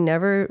dialect. He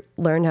never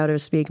learned how to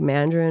speak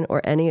Mandarin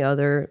or any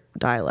other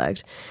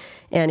dialect,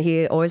 and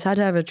he always had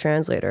to have a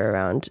translator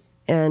around.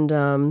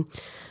 And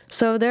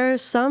so there are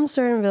some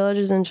certain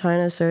villages in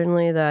China,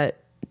 certainly, that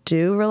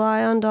do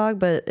rely on dog,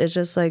 but it's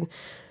just like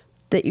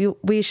that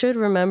we should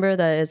remember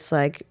that it's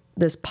like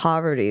this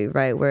poverty,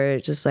 right, where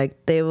it's just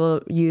like they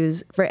will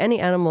use, for any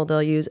animal,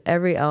 they'll use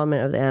every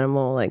element of the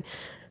animal, like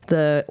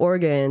the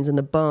organs and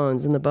the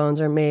bones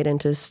are made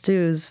into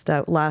stews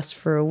that last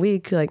for a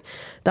week. Like,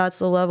 that's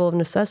the level of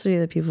necessity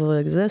that people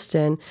exist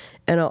in.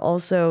 And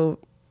also,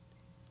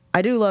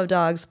 I do love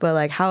dogs, but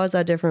like, how is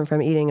that different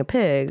from eating a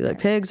pig? Like,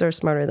 pigs are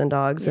smarter than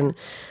dogs. Yeah. And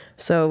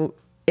so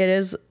it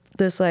is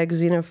this like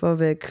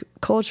xenophobic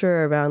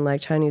culture around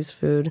like Chinese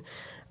food.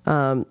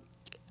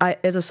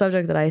 It's a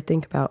subject that I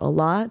think about a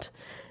lot.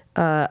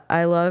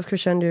 I love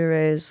Crescendu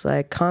Ray's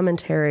like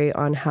commentary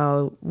on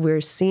how we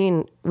are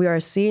seen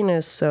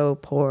as so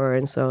poor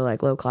and so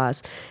like low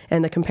class,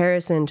 and the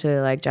comparison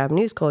to like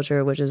Japanese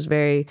culture, which is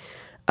very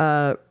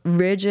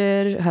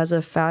rigid, has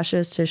a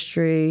fascist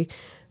history,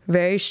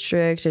 very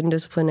strict and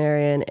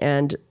disciplinarian,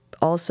 and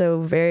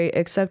also very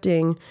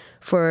accepting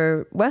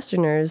for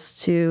Westerners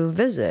to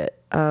visit.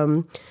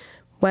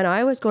 When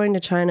I was going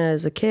to China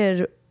as a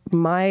kid,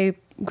 my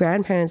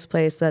grandparents'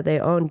 place that they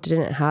owned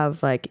didn't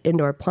have like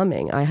indoor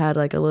plumbing. I had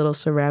like a little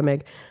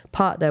ceramic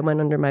pot that went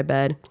under my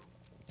bed,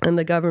 and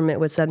the government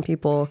would send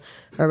people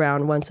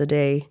around once a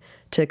day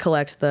to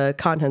collect the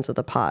contents of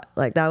the pot.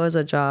 Like, that was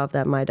a job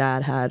that my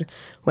dad had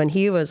when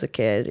he was a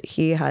kid.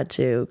 He had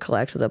to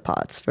collect the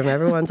pots from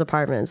everyone's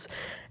apartments.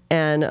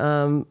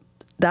 And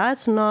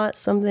that's not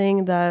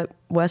something that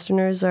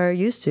Westerners are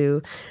used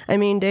to. I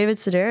mean, David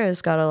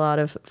Sedaris got a lot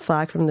of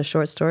flack from the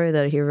short story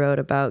that he wrote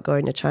about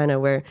going to China,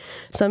 where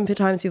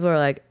sometimes people are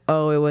like,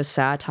 oh, it was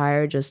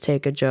satire, just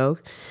take a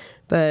joke.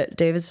 But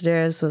David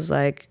Sedaris was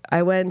like,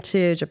 I went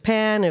to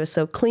Japan. It was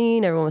so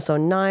clean. Everyone was so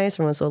nice.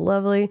 Everyone was so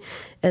lovely.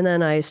 And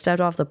then I stepped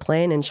off the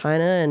plane in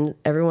China and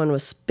everyone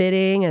was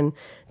spitting and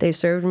they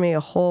served me a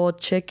whole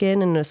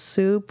chicken in a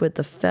soup with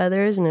the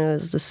feathers and it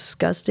was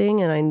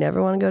disgusting and I never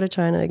want to go to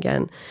China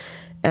again.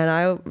 And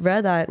I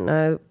read that and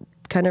I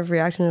kind of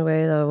reacted in a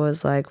way that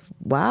was like,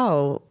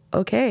 wow,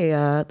 okay,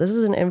 this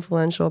is an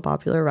influential,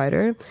 popular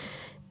writer.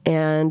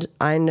 And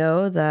I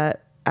know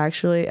that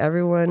actually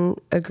everyone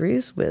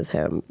agrees with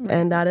him. Right.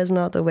 And that is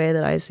not the way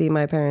that I see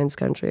my parents'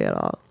 country at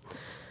all.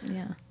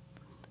 Yeah.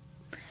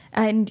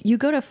 And you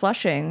go to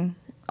Flushing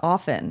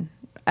often.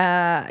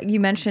 You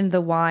mentioned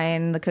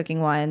the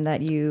cooking wine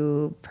that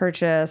you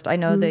purchased. I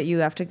know that you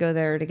have to go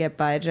there to get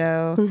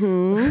baijiu.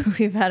 Mm-hmm.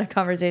 We've had a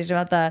conversation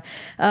about that.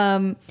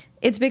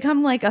 It's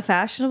become like a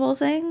fashionable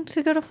thing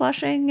to go to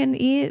Flushing and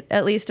eat,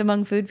 at least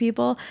among food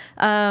people.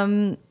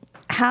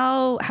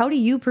 How do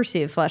you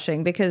perceive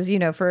Flushing? Because, you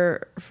know,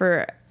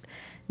 for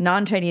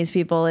non-Chinese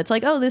people, it's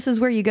like, oh, this is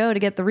where you go to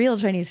get the real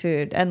Chinese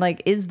food. And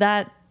like, is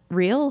that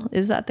real?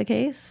 Is that the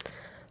case?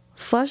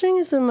 Flushing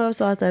is the most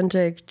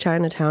authentic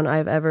Chinatown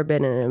I've ever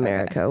been in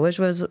America, which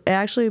was, it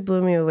actually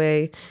blew me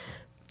away.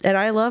 And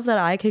I love that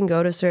I can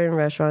go to certain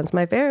restaurants.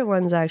 My favorite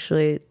ones,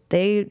 actually,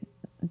 they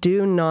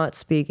do not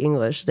speak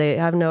English. They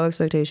have no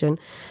expectation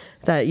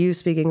that you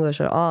speak English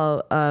at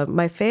all.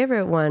 My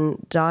favorite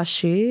one,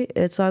 Dashi,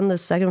 it's on the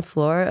second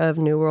floor of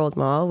New World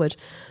Mall, which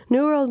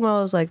New World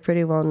Mall is like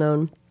pretty well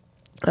known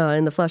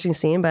in the Flushing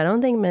scene, but I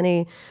don't think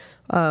many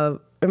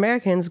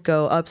Americans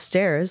go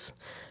upstairs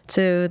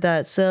to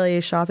that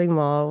silly shopping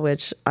mall,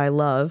 which I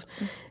love.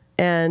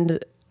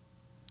 And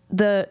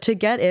to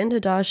get into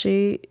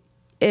Dashi,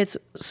 it's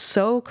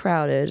so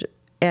crowded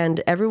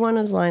and everyone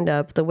is lined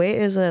up. The wait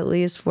is at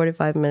least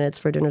 45 minutes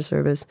for dinner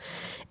service.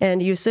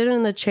 And you sit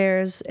in the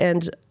chairs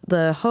and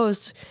the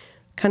host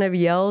kind of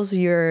yells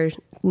your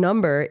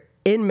number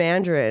in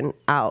Mandarin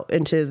out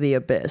into the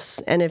abyss.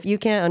 And if you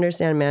can't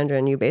understand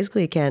Mandarin, you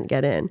basically can't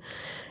get in.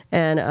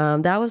 And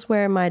that was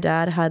where my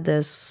dad had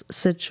this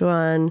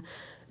Sichuan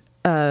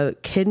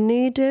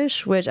kidney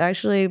dish, which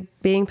actually,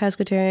 being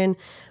pescatarian,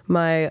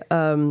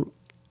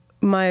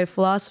 my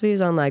philosophies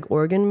on like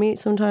organ meat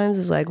sometimes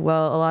is like,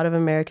 well, a lot of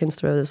Americans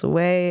throw this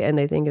away and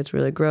they think it's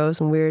really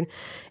gross and weird.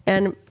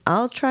 And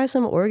I'll try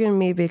some organ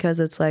meat because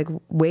it's like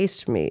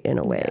waste meat in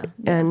a way.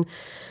 Yeah. And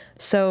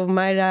so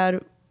my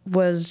dad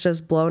was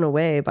just blown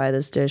away by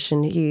this dish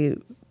and he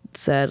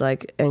said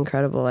like,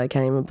 incredible, I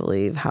can't even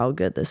believe how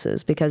good this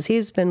is, because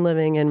he's been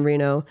living in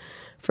Reno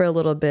for a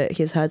little bit.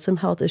 He's had some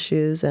health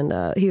issues and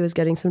he was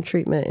getting some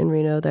treatment in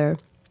Reno there.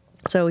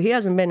 So he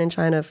hasn't been in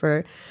China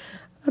for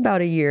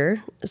about a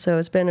year. So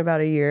it's been about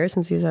a year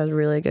since he's had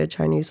really good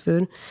Chinese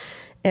food.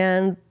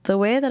 And the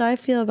way that I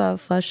feel about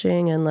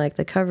Flushing and like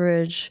the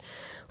coverage,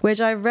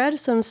 which I've read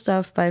some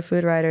stuff by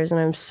food writers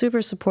and I'm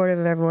super supportive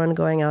of everyone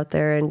going out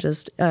there and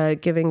just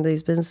giving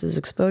these businesses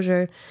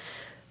exposure.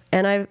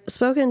 And I've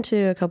spoken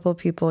to a couple of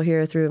people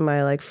here through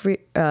my like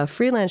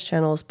freelance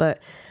channels, but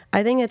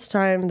I think it's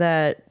time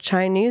that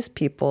Chinese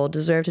people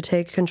deserve to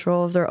take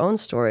control of their own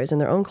stories and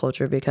their own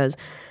culture, because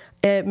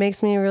it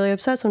makes me really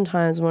upset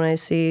sometimes when I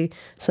see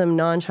some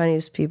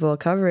non-Chinese people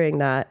covering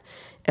that.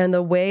 And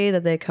the way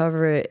that they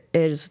cover it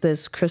is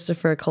this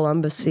Christopher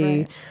Columbus-y,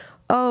 right.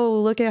 Oh,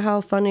 look at how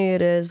funny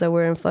it is that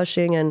we're in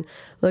Flushing and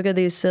look at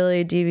these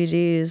silly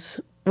DVDs,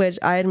 which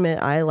I admit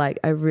I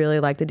really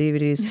like the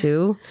DVDs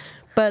too.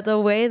 But the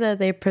way that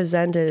they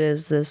present it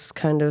is this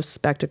kind of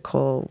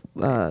spectacle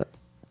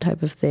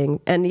type of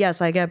thing. And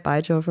yes, I get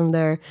baijiu from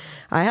there.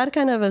 I had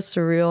kind of a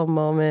surreal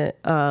moment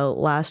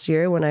last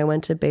year when I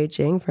went to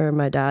Beijing for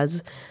my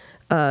dad's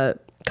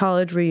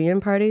college reunion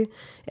party.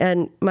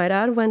 And my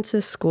dad went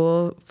to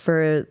school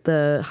for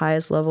the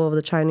highest level of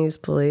the Chinese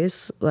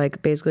police,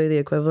 like basically the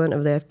equivalent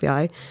of the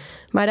FBI.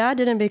 My dad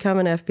didn't become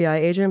an FBI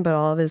agent, but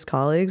all of his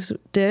colleagues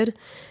did.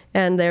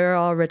 And they were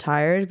all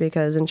retired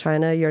because in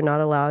China, you're not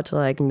allowed to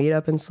like meet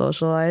up and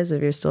socialize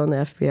if you're still in the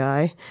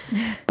FBI.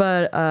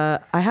 But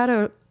I had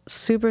a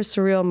super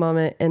surreal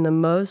moment in the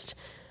most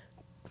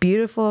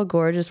beautiful,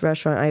 gorgeous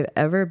restaurant I've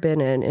ever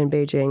been in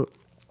Beijing.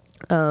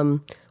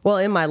 Well,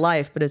 in my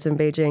life, but it's in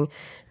Beijing.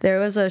 There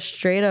was a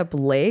straight up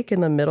lake in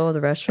the middle of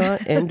the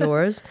restaurant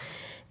indoors.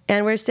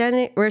 And we're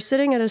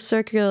sitting at a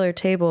circular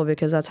table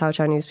because that's how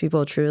Chinese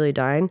people truly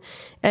dine.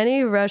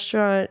 Any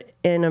restaurant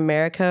in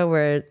America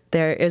where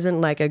there isn't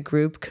like a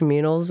group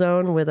communal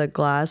zone with a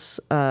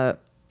glass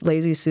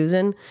Lazy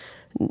Susan,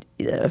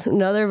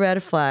 another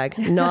red flag,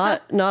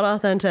 not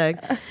authentic.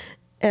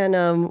 And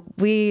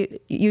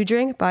you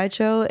drink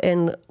baijiu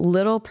in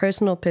little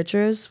personal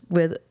pitchers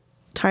with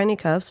tiny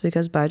cups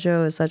because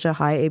baijiu is such a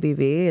high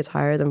ABV. It's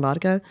higher than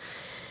vodka.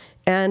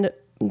 And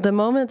the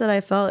moment that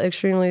I felt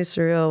extremely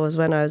surreal was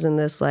when I was in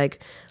this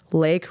like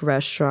lake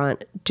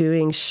restaurant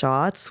doing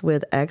shots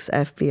with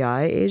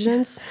ex-FBI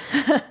agents.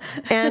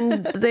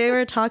 And they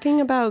were talking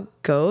about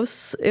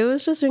ghosts. It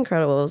was just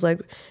incredible. It was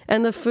like,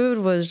 and the food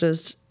was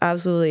just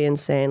absolutely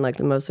insane, like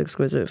the most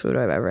exquisite food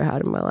I've ever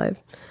had in my life.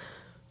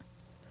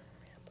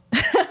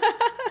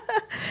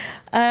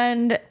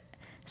 And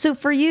So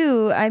for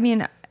you, I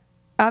mean,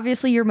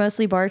 obviously you're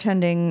mostly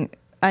bartending,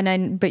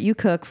 but you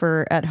cook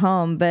for at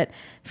home. But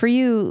for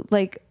you,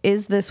 like,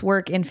 is this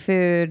work in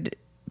food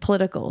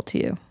political to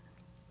you?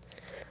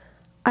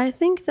 I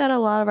think that a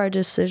lot of our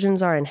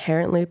decisions are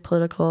inherently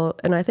political.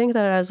 And I think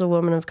that as a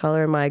woman of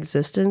color, my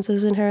existence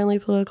is inherently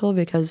political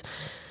because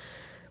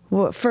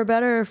for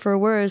better or for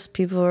worse,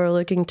 people are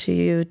looking to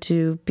you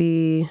to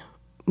be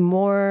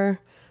more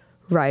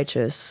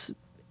righteous.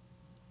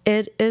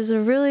 It is a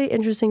really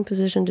interesting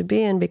position to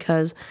be in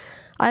because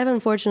I've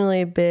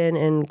unfortunately been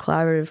in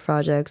collaborative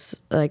projects,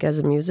 like as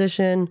a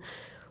musician,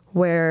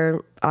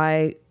 where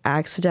I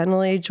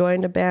accidentally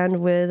joined a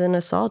band with an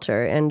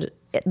assaulter, and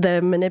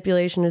the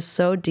manipulation is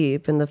so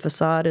deep and the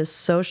facade is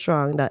so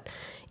strong that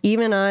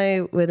even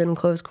I, within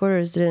close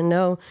quarters, didn't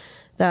know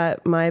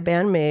that my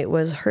bandmate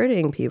was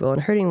hurting people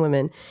and hurting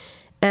women.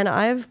 And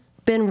I've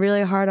been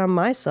really hard on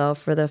myself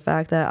for the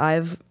fact that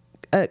I've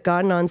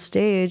gotten on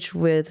stage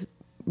with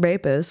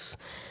rapists,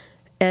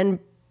 and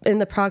in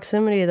the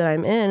proximity that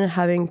I'm in,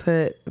 having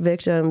put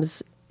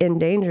victims in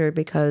danger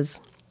because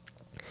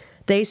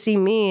they see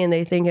me and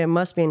they think it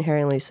must be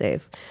inherently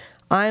safe.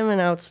 I'm an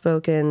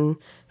outspoken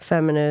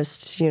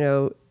feminist,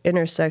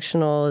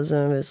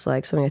 intersectionalism is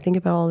like something I think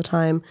about all the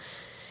time.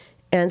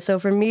 And so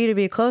for me to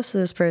be close to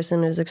this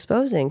person is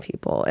exposing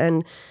people.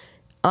 And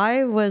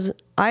I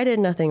did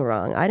nothing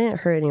wrong. I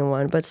didn't hurt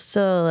anyone, but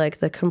still, like,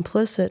 the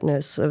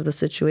complicitness of the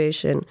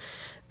situation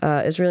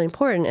is really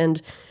important.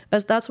 And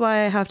that's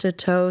why I have to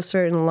toe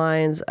certain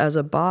lines as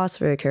a boss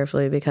very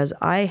carefully, because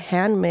I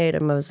handmade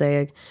a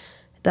mosaic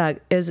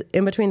that is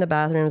in between the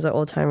bathrooms at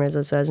Old Timers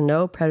that says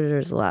no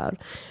predators allowed.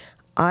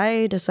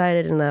 I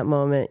decided in that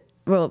moment,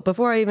 well,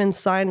 before I even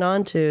signed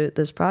on to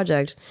this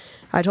project,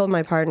 I told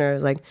my partner, I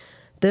was like,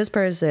 this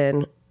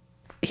person,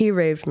 he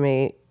raped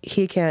me.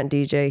 He can't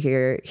DJ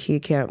here. He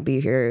can't be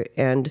here.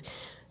 And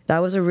that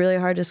was a really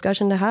hard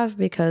discussion to have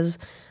because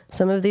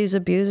some of these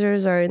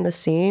abusers are in the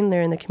scene,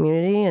 they're in the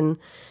community, and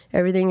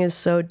everything is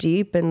so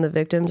deep and the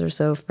victims are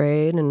so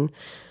afraid, and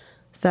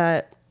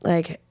that,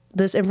 like,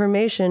 this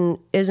information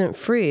isn't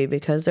free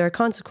because there are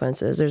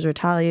consequences. There's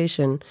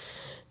retaliation.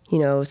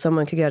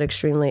 Someone could get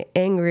extremely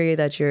angry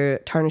that you're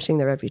tarnishing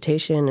their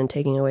reputation and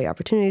taking away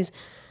opportunities.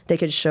 They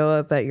could show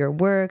up at your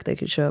work. They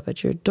could show up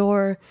at your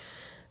door.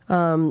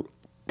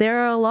 There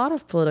are a lot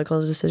of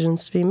political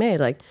decisions to be made,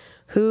 like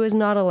who is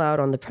not allowed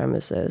on the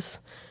premises,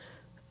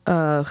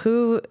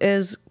 who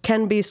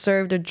can be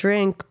served a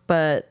drink,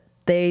 but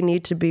they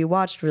need to be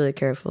watched really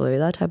carefully,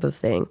 that type of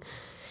thing.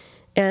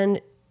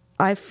 And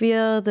I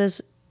feel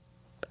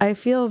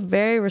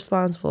very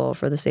responsible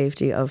for the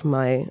safety of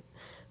my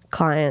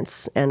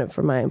clients and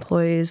for my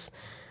employees.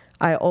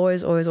 I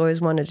always, always,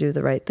 always want to do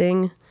the right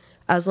thing.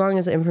 As long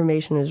as the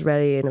information is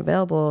ready and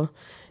available,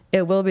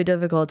 it will be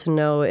difficult to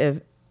know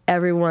if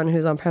everyone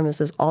who's on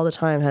premises all the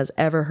time has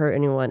ever hurt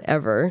anyone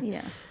ever.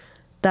 Yeah.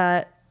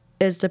 That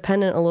is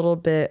dependent a little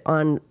bit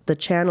on the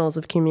channels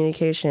of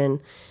communication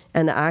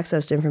and the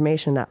access to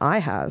information that I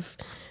have.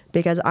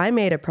 Because I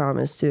made a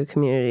promise to a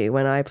community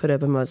when I put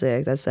up a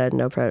mosaic that said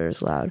no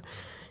predators allowed.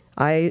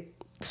 I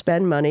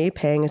spend money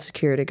paying a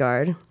security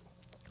guard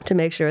to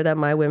make sure that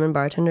my women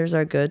bartenders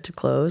are good to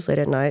close late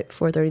at night,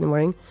 4:30 in the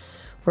morning.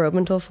 We're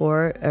open till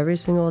 4 every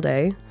single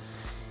day.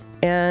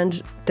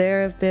 And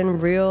there have been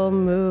real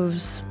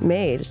moves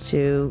made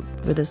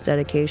with this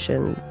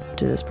dedication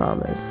to this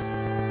promise.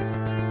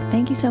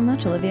 Thank you so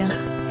much, Olivia.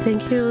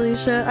 Thank you,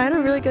 Alicia. I had a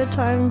really good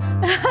time.